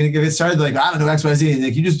 all right, so we're going to get started. They're like, I don't know, X, Y, Z. And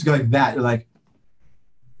like, you just go like that. You're like,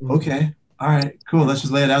 okay, all right, cool. Let's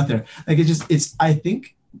just lay it out there. Like I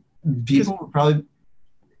think people probably.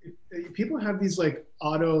 People have these like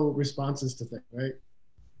auto responses to things, right?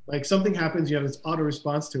 Like something happens, you have this auto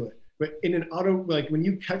response to it. But in an auto, like when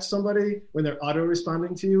you catch somebody when they're auto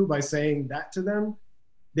responding to you by saying that to them,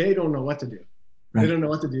 they don't know what to do. Right. They don't know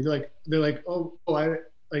what to do. They're like,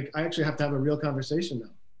 I actually have to have a real conversation now.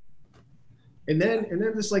 And then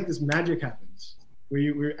this magic happens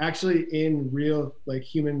where we're actually in real like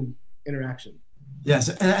human interaction. Yes,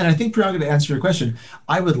 and I think, Priyanka, to answer your question,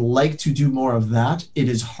 I would like to do more of that. It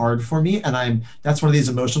is hard for me, and that's one of these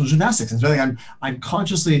emotional gymnastics. And so I'm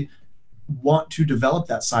consciously want to develop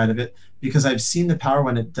that side of it because I've seen the power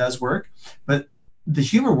when it does work. But the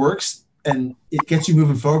humor works, and it gets you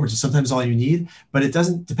moving forward, which is sometimes all you need. But it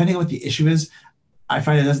doesn't, depending on what the issue is, I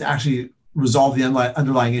find it doesn't actually resolve the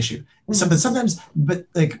underlying issue. But sometimes,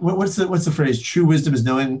 like, what's the phrase? True wisdom is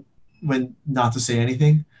knowing when not to say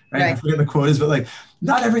anything. Right? I forget the quote is, but like,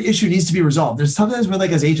 not every issue needs to be resolved. There's sometimes when,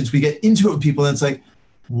 like, as agents, we get into it with people, and it's like,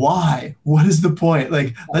 why? What is the point?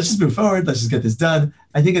 Like, let's just move forward. Let's just get this done.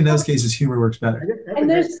 I think in those cases, humor works better. I have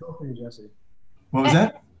a great tool for you, Jesse. What was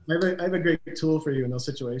that? I have a great tool for you in those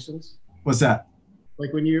situations. What's that?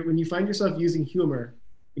 Like when you find yourself using humor,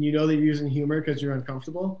 and you know that you're using humor because you're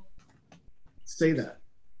uncomfortable, say that.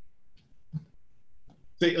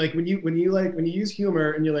 So like when you use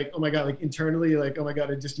humor and you're like, oh my God, like internally you're like, oh my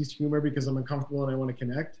God, I just used humor because I'm uncomfortable and I want to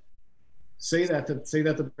connect. Say that to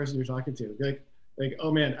the person you're talking to. Be like,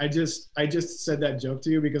 oh man, I just said that joke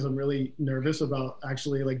to you because I'm really nervous about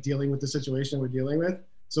actually like dealing with the situation we're dealing with.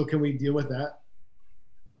 So can we deal with that?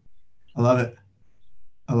 I love it.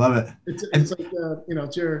 It's like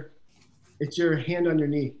it's your hand on your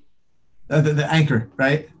knee. The anchor,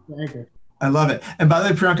 right? The anchor. I love it. And by the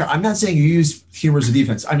way, Priyanka, I'm not saying you use humor as a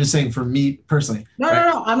defense. I'm just saying for me personally. No,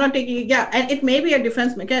 I'm not taking it. Yeah, and it may be a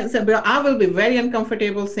defense mechanism, but I will be very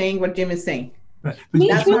uncomfortable saying what Jim is saying. Right. Me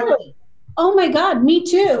too. Oh my God, me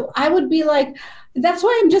too. I would be like, that's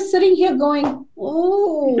why I'm just sitting here going,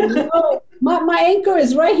 oh, no, my anchor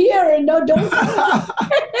is right here. And no, don't.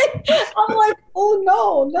 I'm like, oh,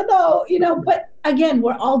 no, but again,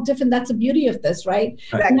 we're all different. That's the beauty of this, right?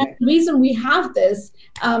 Right. And that's the reason we have this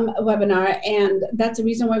webinar. And that's the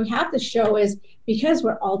reason why we have this show is because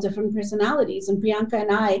we're all different personalities. And Priyanka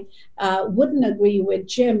and I wouldn't agree with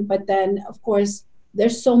Jim, but then of course,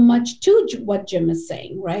 there's so much to what Jim is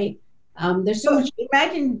saying, right? There's so much.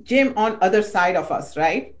 Imagine Jim on other side of us,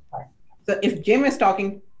 right? So if Jim is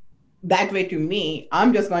talking that way to me,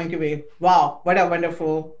 I'm just going to be, wow, what a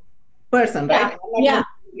wonderful person, right? Yeah.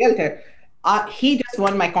 He just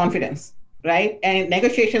won my confidence, right? And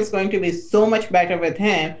negotiation is going to be so much better with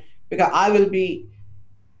him because I will be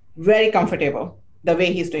very comfortable the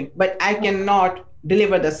way he's doing. But I cannot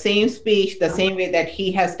deliver the same speech the same way that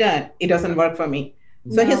he has done. It doesn't work for me.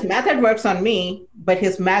 So his method works on me, but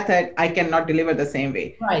his method I cannot deliver the same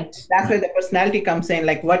way. Right. That's where the personality comes in,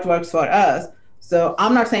 like what works for us. So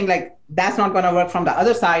I'm not saying like that's not going to work from the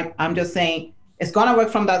other side. I'm just saying it's going to work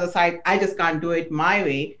from the other side. I just can't do it my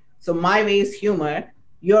way. So my way is humor.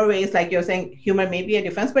 Your way is, like you're saying, humor may be a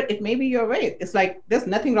defense, but it may be your way. It's like there's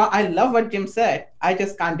nothing wrong. I love what Jim said. I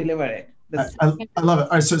just can't deliver it. I love it. All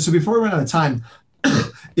right. So before we run out of time,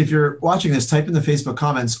 if you're watching this, type in the Facebook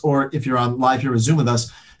comments, or if you're on live here with Zoom with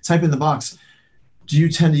us, type in the box. Do you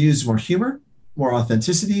tend to use more humor, more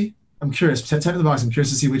authenticity? I'm curious. Type in the box. I'm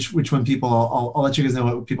curious to see which one people. I'll let you guys know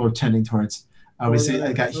what people are tending towards. We say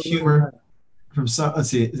I got humor. let's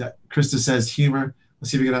see, is that Krista says humor.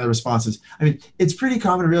 Let's see if we get other responses. I mean, it's pretty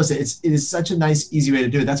common in real estate. It is such a nice, easy way to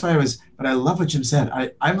do it. That's why but I love what Jim said.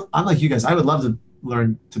 I'm like you guys. I would love to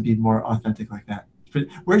learn to be more authentic like that. But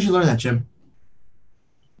where did you learn that, Jim?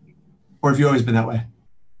 Or have you always been that way?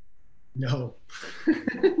 No,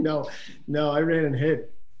 no, I ran and hid.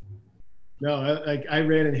 No, I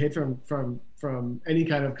ran and hid from any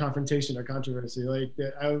kind of confrontation or controversy. Like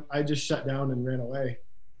I just shut down and ran away.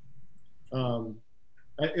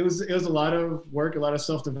 It was a lot of work, a lot of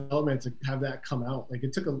self-development to have that come out. Like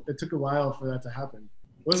it took a while for that to happen.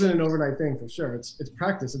 It wasn't an overnight thing for sure. It's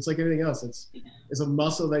practice. It's like anything else. It's a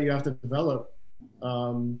muscle that you have to develop,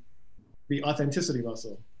 the authenticity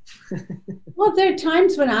muscle. Well, there are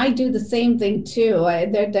times when I do the same thing too.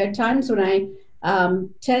 There are times when I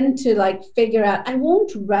tend to like figure out, I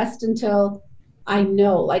won't rest until I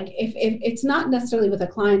know, like if it's not necessarily with a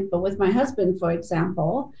client, but with my husband, for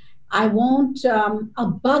example, I won't,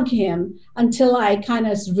 I'll bug him until I kind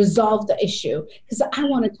of resolve the issue because I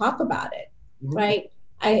want to talk about it, right?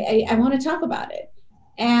 I want to talk about it.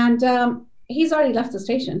 And he's already left the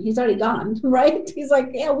station. He's already gone, right? He's like,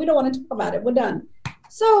 yeah, we don't want to talk about it. We're done.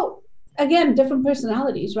 So again, different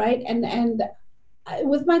personalities, right? And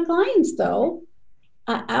with my clients though,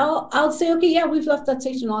 I'll say, okay, yeah, we've left that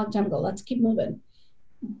station a long time ago. Let's keep moving.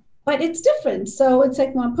 But it's different. So it's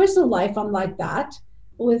like my personal life, I'm like that.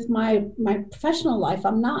 With my professional life,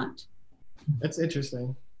 I'm not. That's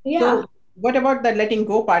interesting. Yeah. So what about the letting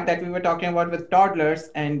go part that we were talking about with toddlers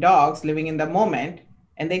and dogs living in the moment,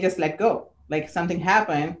 and they just let go? Like something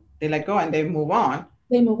happened, they let go and they move on.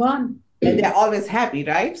 They move on. And they're always happy,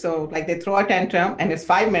 right? So like they throw a tantrum and it's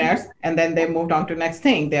 5 minutes and then they moved on to next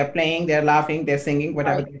thing. They're playing, they're laughing, they're singing,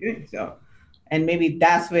 whatever they're doing. So, and maybe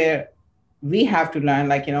that's where we have to learn,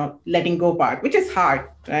 like, letting go part, which is hard,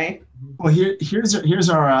 right? Well, here's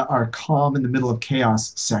our calm in the middle of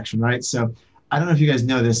chaos section, right? So I don't know if you guys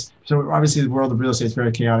know this. So obviously the world of real estate is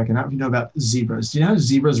very chaotic. And I don't know if you know about zebras. Do you know how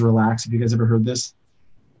zebras relax? Have you guys ever heard this?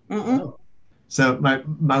 Mm-mm. So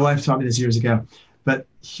my wife taught me this years ago. But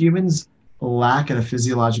humans lack at a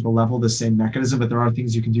physiological level the same mechanism, but there are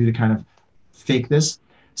things you can do to kind of fake this.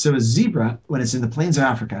 So a zebra, when it's in the plains of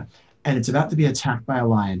Africa and it's about to be attacked by a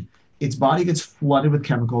lion, its body gets flooded with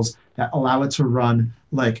chemicals that allow it to run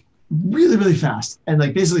like really, really fast and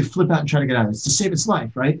like basically flip out and try to get out of it. It's to save its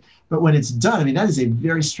life, right? But when it's done, I mean, that is a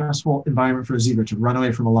very stressful environment for a zebra to run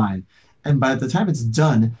away from a lion. And by the time it's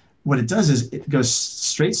done, what it does is it goes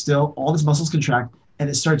straight still, all its muscles contract, and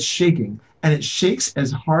it starts shaking. And it shakes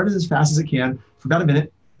as hard and as fast as it can for about a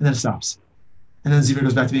minute, and then it stops. And then the zebra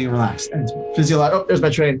goes back to being relaxed. And it's physiological. Oh, there's my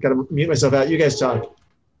train. Got to mute myself out. You guys talk.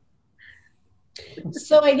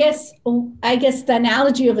 So I guess the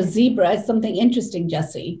analogy of a zebra is something interesting,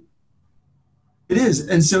 Jesse. It is.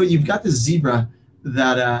 And so you've got this zebra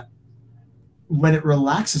that when it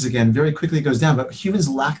relaxes again, very quickly it goes down. But humans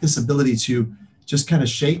lack this ability to just kind of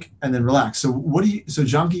shake and then relax. So so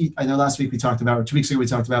Janki, I know last week we talked about, or 2 weeks ago we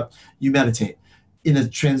talked about, you meditate. In a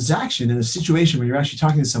transaction, in a situation where you're actually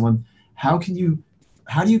talking to someone, how do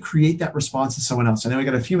you create that response to someone else? I know we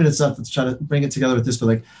got a few minutes left. Let's try to bring it together with this, but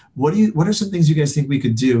like, what are some things you guys think we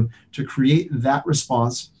could do to create that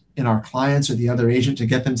response in our clients or the other agent to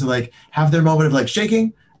get them to like have their moment of like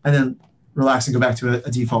shaking and then relax and go back to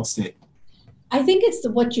a default state? I think it's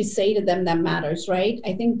what you say to them that matters, right?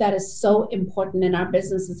 I think that is so important in our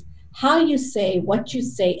businesses. How you say, what you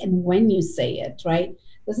say, and when you say it, right?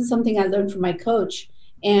 This is something I learned from my coach.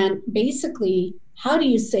 And basically, how do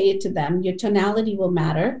you say it to them? Your tonality will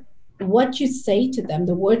matter. What you say to them,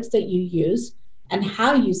 the words that you use, and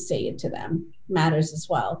how you say it to them matters as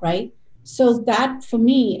well, right? So that, for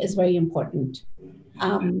me, is very important.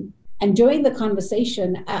 And during the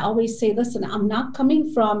conversation, I always say, listen, I'm not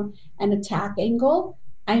coming from an attack angle.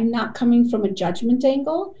 I'm not coming from a judgment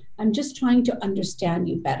angle. I'm just trying to understand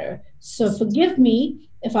you better. So forgive me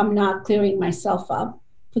if I'm not clearing myself up.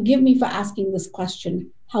 Forgive me for asking this question.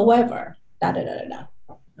 However, da-da-da-da-da.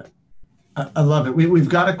 I love it. We've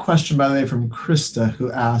got a question, by the way, from Krista,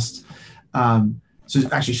 who asked, so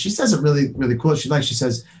actually she says it really, really cool. She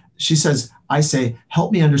says, I say,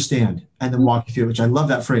 help me understand, and then walk you through it, which I love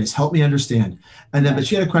that phrase, help me understand. And then, but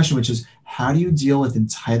she had a question, which is, how do you deal with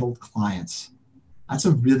entitled clients? That's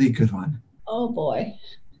a really good one. Oh boy.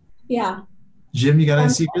 Yeah. Jim, you got any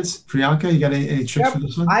secrets? Priyanka, you got any tricks for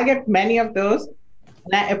this one? I get many of those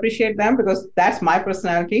and I appreciate them because that's my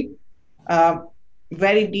personality.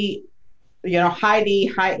 Very D, high D,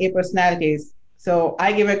 high A personalities. So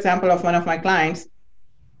I give an example of one of my clients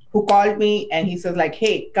who called me and he says like,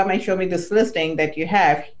 hey, come and show me this listing that you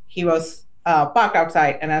have. He was parked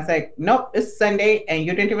outside. And I was like, nope, it's Sunday and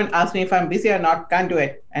you didn't even ask me if I'm busy or not. Can't do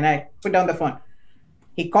it. And I put down the phone.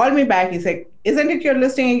 He called me back. He said, isn't it your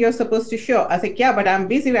listing you're supposed to show? I said, yeah, but I'm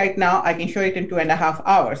busy right now. I can show it in 2.5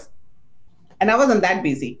 hours. And I wasn't that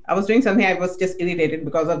busy. I was doing something. I was just irritated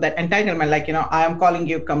because of that entitlement. Like, I am calling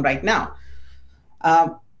you, come right now.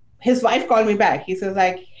 His wife called me back. He says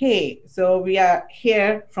like, hey, so we are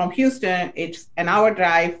here from Houston. It's an hour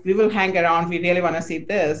drive. We will hang around. We really want to see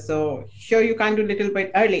this. So sure, you can do a little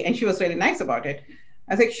bit early. And she was really nice about it.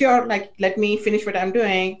 I was like, sure, like, let me finish what I'm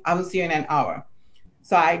doing. I will see you in an hour.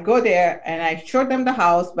 So I go there and I showed them the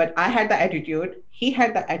house, but I had the attitude. He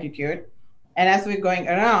had the attitude. And as we're going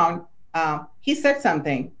around, he said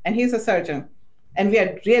something, and he's a surgeon. And we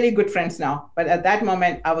are really good friends now. But at that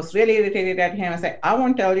moment, I was really irritated at him. I said, I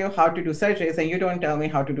won't tell you how to do surgeries, and you don't tell me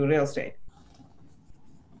how to do real estate.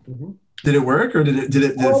 Mm-hmm. Did it work, or did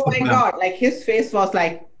it oh my God, like his face was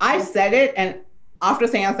like, I said it. And after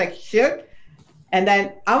saying, I was like, shit. And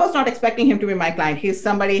then I was not expecting him to be my client. He's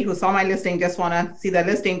somebody who saw my listing, just want to see the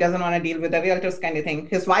listing, doesn't want to deal with the realtors kind of thing.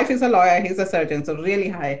 His wife is a lawyer. He's a surgeon. So really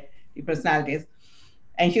high personalities.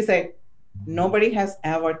 And she said, nobody has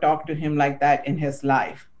ever talked to him like that in his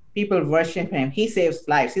life. People worship him. He saves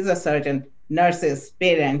lives. He's a surgeon, nurses,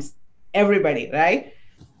 parents, everybody, right?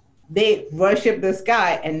 They worship this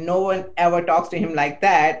guy, and no one ever talks to him like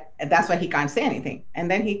that. And that's why he can't say anything.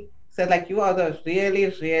 And then he said, like, you are the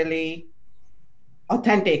really, really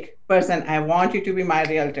authentic person. I want you to be my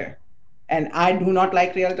realtor. And I do not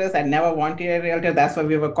like realtors. I never wanted a realtor. That's why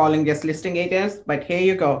we were calling just listing agents. But here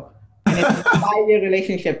you go. And it's a 5-year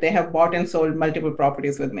relationship. They have bought and sold multiple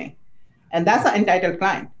properties with me. And that's an entitled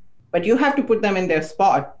client. But you have to put them in their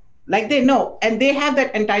spot. Like they know. And they have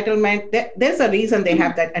that entitlement. There's a reason they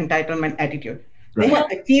have that entitlement attitude. Right. They have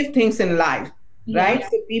achieved things in life, right? Yeah.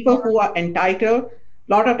 So people who are entitled, a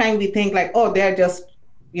lot of time we think like, oh, they're just,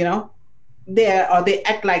 there, or they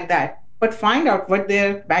act like that. But find out what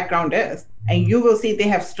their background is. And you will see they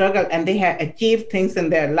have struggled and they have achieved things in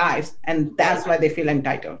their lives. And that's why they feel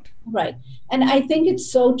entitled. Right. And I think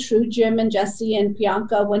it's so true, Jim and Jesse and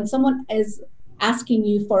Priyanka, when someone is asking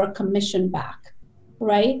you for a commission back,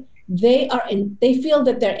 right? They feel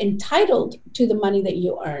that they're entitled to the money that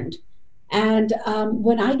you earned. And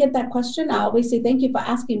when I get that question, I always say, thank you for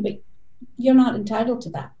asking, but you're not entitled to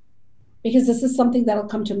that. Because this is something that'll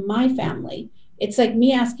come to my family. It's like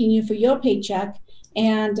me asking you for your paycheck.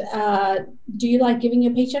 And do you like giving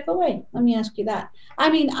your paycheck away? Let me ask you that.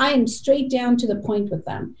 I mean, I am straight down to the point with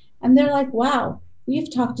them. And they're like, wow,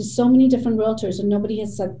 we've talked to so many different realtors and nobody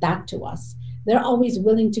has said that to us. They're always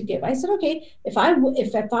willing to give. I said, okay, if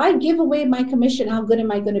I give away my commission, how good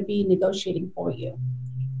am I going to be negotiating for you?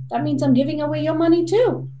 That means I'm giving away your money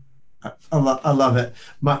too. I love it.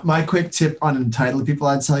 My quick tip on entitled people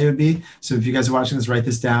I'd tell you would be, so if you guys are watching this, write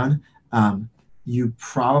this down. You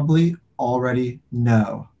probably already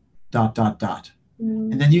know ...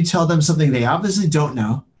 And then you tell them something they obviously don't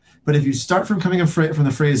know. But if you start from coming from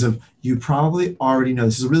the phrase of you probably already know,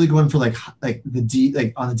 this is a really good one for like the D,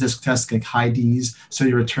 like on the disc test, like high Ds. So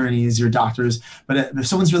your attorneys, your doctors. But if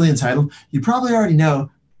someone's really entitled, you probably already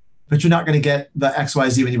know, but you're not going to get the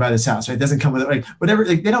XYZ when you buy this house, right? It doesn't come with it, like whatever,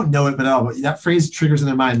 like they don't know it, but all. But that phrase triggers in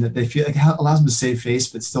their mind that they feel like it allows them to save face,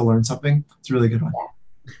 but still learn something. It's a really good one.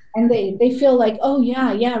 And they feel like, oh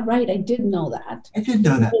yeah, right. I did know that. I did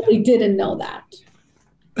know that. They didn't know that.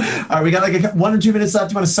 All right, we got like 1 or 2 minutes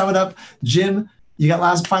left. You want to sum it up? Jim, you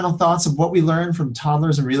got final thoughts of what we learned from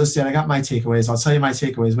toddlers and real estate? I got my takeaways. I'll tell you my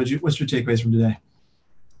takeaways. What's your takeaways from today?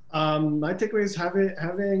 My takeaway is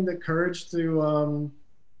having the courage to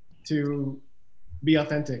be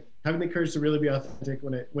authentic. Having the courage to really be authentic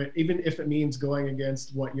when even if it means going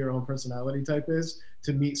against what your own personality type is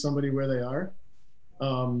to meet somebody where they are.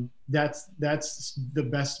 That's the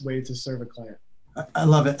best way to serve a client. I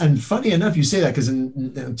love it. And funny enough, you say that because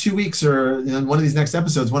in 2 weeks or in one of these next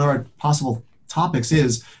episodes, one of our possible topics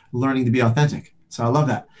is learning to be authentic. So I love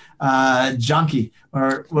that. Janki,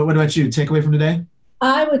 or what about you? Takeaway from today?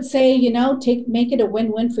 I would say, make it a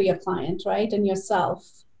win-win for your client, right? And yourself.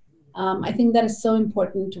 I think that is so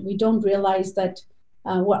important. We don't realize that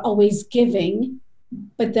we're always giving,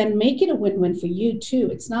 but then make it a win-win for you too.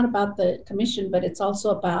 It's not about the commission, but it's also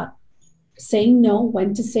about saying no,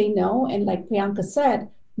 when to say no. And like Priyanka said,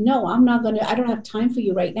 no, I don't have time for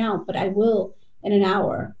you right now, but I will in an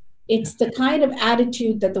hour. It's the kind of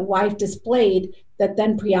attitude that the wife displayed that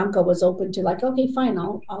then Priyanka was open to, like, okay, fine,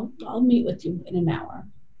 I'll meet with you in an hour.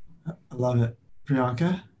 I love it.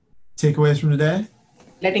 Priyanka, takeaways from today?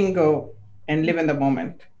 Letting go and live in the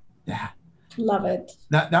moment. Yeah. Love it.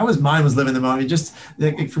 That was mine, was living the moment. Just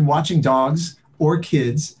like from watching dogs or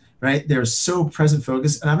kids right? They're so present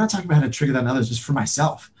focused. And I'm not talking about how to trigger that on others, just for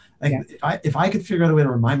myself. Like if I could figure out a way to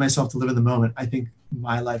remind myself to live in the moment, I think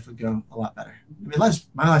my life would go a lot better. I mean,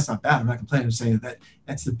 my life's not bad. I'm not complaining. I'm saying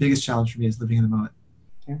that's the biggest challenge for me is living in the moment.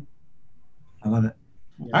 Yeah. I love it.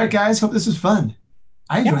 Yeah. All right, guys. Hope this was fun.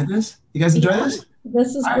 I enjoyed this. You guys enjoy this?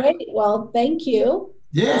 This is great. Well, thank you.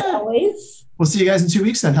 Yeah. As always. We'll see you guys in 2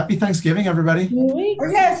 weeks then. Happy Thanksgiving, everybody. 2 weeks.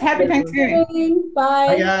 Oh, yes. Happy Thanksgiving. Bye.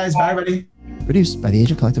 Bye, guys. Bye, everybody. Produced by the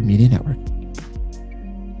Agent Collective Media Network.